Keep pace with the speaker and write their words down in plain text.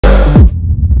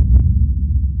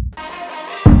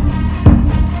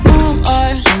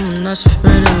that's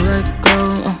afraid to let go.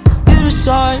 You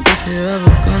decide if you're ever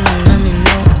gonna let me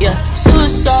know. Yeah,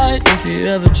 suicide if you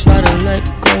ever try to let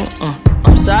go.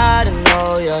 I'm sad, I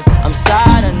know, yeah. I'm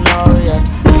sad, I know, yeah.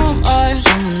 Who am I?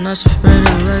 Someone that's afraid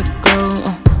to let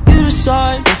go. You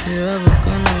decide if you're ever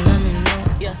gonna let me know.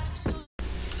 Yeah.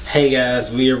 Hey guys,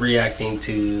 we are reacting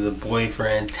to the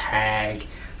boyfriend tag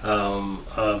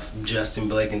of Justin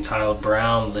Blake and Tyler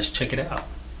Brown. Let's check it out.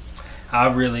 I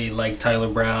really like Tyler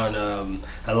Brown.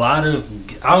 A lot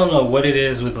of, I don't know what it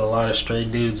is with a lot of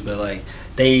straight dudes, but like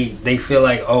they feel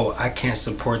like, oh, I can't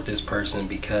support this person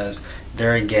because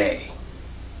they're gay.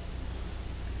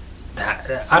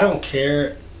 I don't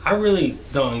care. I really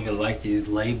don't even like these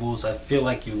labels. I feel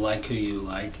like you like who you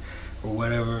like or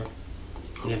whatever.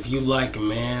 And if you like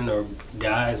men or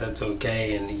guys, that's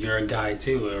okay, and you're a guy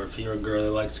too, or if you're a girl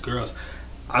that likes girls.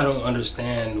 I don't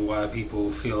understand why people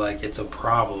feel like it's a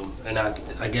problem, and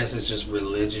I guess it's just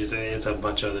religious, it's a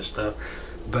bunch of other stuff,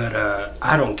 but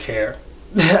I don't care.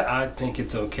 I think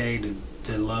it's okay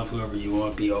to love whoever you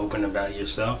want, be open about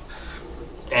yourself,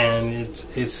 and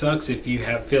it sucks if you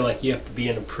feel like you have to be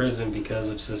in a prison because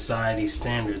of society's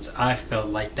standards. I felt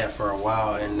like that for a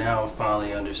while, and now I'm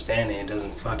finally understanding it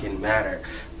doesn't fucking matter.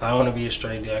 If I want to be a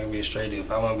straight dude, I can be a straight dude.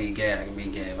 If I want to be gay, I can be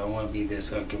gay. If I want to be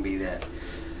this, I can be that.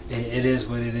 It is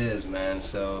what it is, man.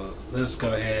 So let's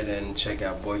go ahead and check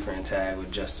out Boyfriend Tag with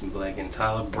Justin Blake and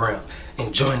Tyler Brown,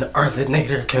 and join the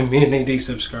Arlinator community.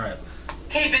 Subscribe.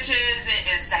 Hey bitches, it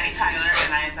is Daddy Tyler,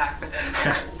 and I am back with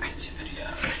another YouTube video.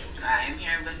 I am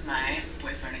here with my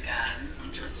boyfriend again,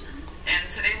 I'm Justin. And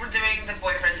today we're doing the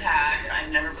boyfriend tag.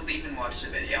 I've never really even watched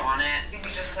a video on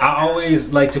it. I always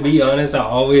like, to be honest, I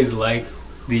always like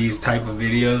these type of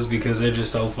videos because they're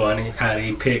just so funny how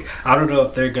they pick. I don't know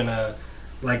if they're gonna,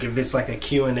 like, if it's like a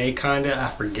Q&A kinda, I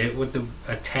forget what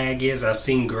a tag is. I've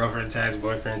seen girlfriend tags,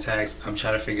 boyfriend tags. I'm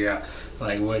trying to figure out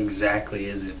like what exactly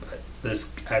is it, but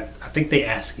this, I think they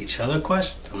ask each other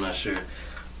questions. I'm not sure.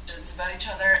 It's about each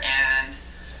other, and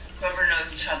whoever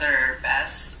knows each other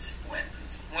best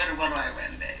wins. What do I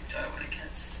win, babe? Do I win a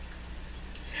kiss?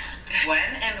 When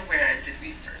and where did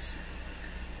we first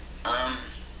meet?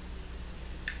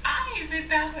 I even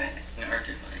know it. In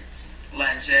Arctic-Lights.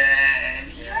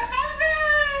 Legend. You remember?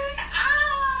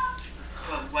 Ah!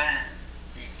 But when?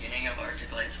 The beginning of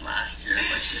Arctic-Lights last year. Like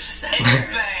just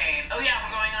explain. Oh yeah,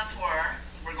 we're going on tour.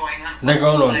 We're going on. They're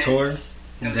going on tour?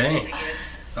 Dang.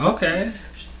 Okay.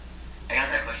 I got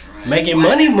that question right. Making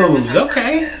money moves,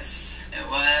 okay. It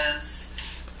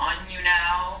was on You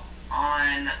Now,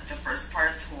 on the first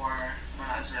part of tour, when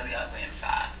I was really ugly and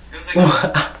fat. It was like,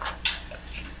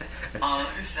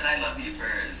 who said I love you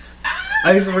first?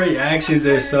 His reactions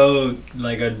are so,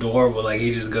 like, adorable. Like,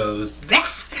 he just goes,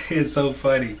 it's so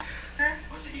funny.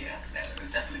 Was it you? No, it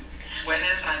was definitely me. When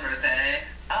is my birthday?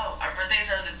 Oh, our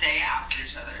birthdays are the day after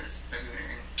each other's.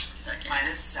 February 2nd.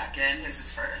 Mine is 2nd, his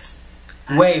is 1st.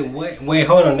 Wait,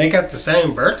 hold on. They got the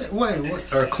same birthday?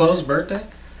 What? Or close birthday?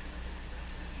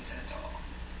 He's an adult.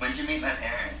 When'd you meet my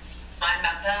parents? I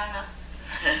met them.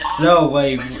 No,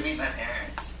 wait. When'd you meet my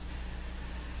parents?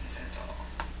 He's an adult.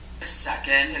 His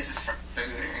 2nd, his is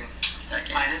February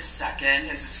 2nd. Mine is 2nd,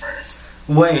 his is 1st.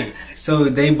 Wait, so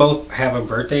they both have a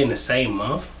birthday in the same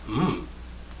month?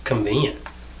 Convenient.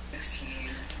 16.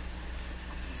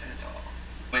 He's an adult.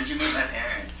 When'd you meet my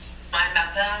parents? I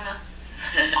met them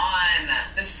on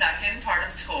the 2nd part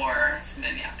of tour. It's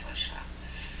Minneapolis show.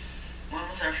 When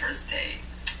was our first date?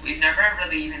 We've never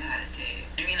really even had a date.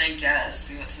 I mean, I guess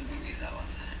we went to the movies that one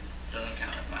time. Doesn't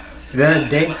count if my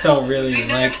Dates don't really,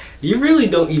 like, you really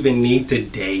don't even need to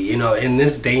date, you know. In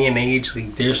this day and age,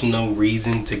 like, there's no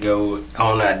reason to go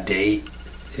on a date,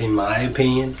 in my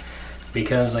opinion,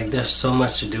 because, like, there's so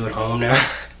much to do at home now.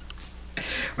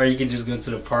 Or you can just go to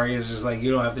the party. It's just like,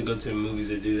 you don't have to go to the movies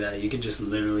to do that. You can just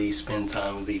literally spend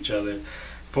time with each other.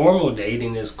 Formal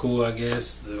dating is cool, I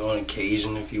guess, on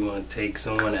occasion if you want to take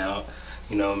someone out.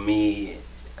 You know, me,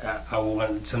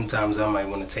 sometimes I might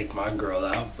want to take my girl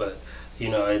out, but you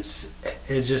know, it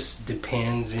just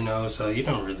depends, you know, so you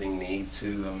don't really need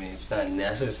to. I mean, it's not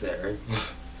necessary.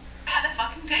 I had a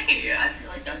fucking date. I feel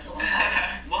like that's a lot.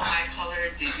 What eye color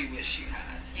did you wish you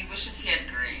had? He wishes he had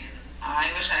green.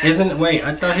 I wish I had. Wait,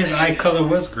 I thought his eye color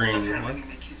was green. We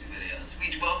make YouTube videos.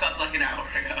 We woke up like an hour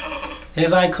ago.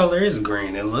 His eye color is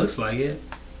green. It looks like it.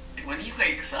 When he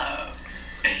wakes up,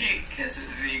 he kisses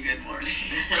me good morning.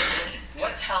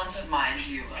 What talent of mine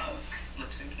do you love? Lip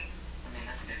syncing. I mean,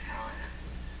 that's a good talent.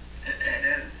 It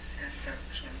is. You have to pick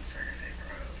which one's your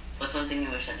favorite. What's one thing you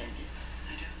wish I didn't do?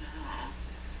 I don't know.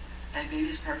 My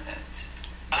baby's perfect.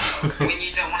 When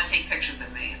you don't want to take pictures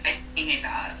of me. I hate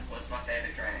that. What's my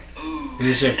favorite drink? Ooh.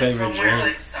 Who's your favorite From where, drink?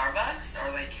 like Starbucks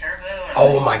or like Caribou?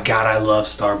 Oh my god, I love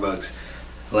Starbucks.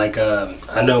 Like,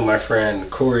 I know my friend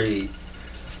Corey,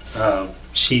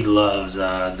 she loves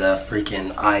the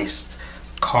freaking iced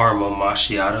caramel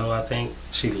macchiato, I think.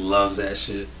 She loves that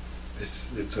shit.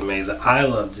 It's amazing. I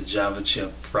love the Java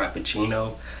chip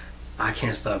frappuccino. I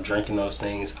can't stop drinking those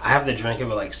things. I have to drink it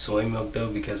with like soy milk though,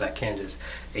 because I can't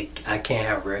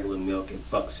have regular milk. It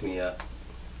fucks me up.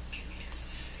 Give me a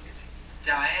specific thing.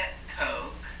 Diet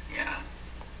Coke, yeah,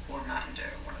 or Mountain Dew,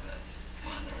 one of those.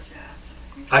 One of those, yeah.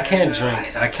 I can't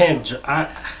drink.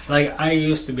 I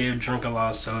used to be able to drink a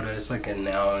lot of soda. It's like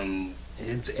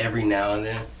it's every now and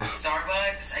then.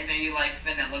 Starbucks, I know you like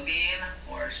vanilla bean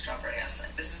or strawberry acid.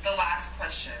 This is the last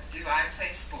question. Do I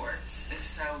play sports? If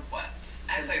so, what?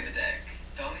 I play the dick.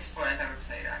 The only sport I've ever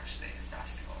played actually is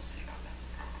basketball, so you got that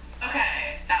wrong.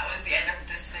 Okay, that was the end of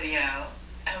this video.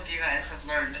 I hope you guys have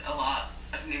learned a lot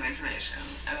of new information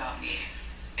about me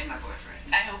and my boyfriend.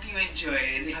 I hope you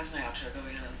enjoyed. How's my outro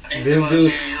going on? This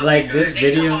dude, like this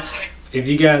video, if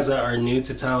you guys are new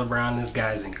to Tyler Brown, this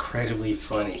guy is incredibly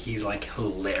funny. He's like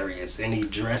hilarious and he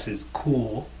dresses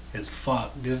cool as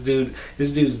fuck. This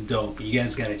dude's dope. You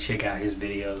guys gotta check out his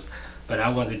videos. But I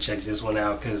wanted to check this one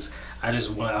out because I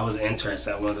was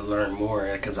interested. I wanted to learn more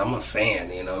because I'm a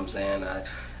fan, you know what I'm saying?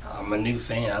 I'm a new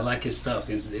fan. I like his stuff.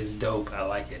 It's dope. I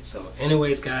like it. So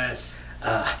anyways, guys,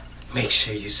 make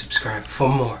sure you subscribe for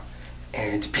more.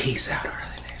 And peace out, Arlinators.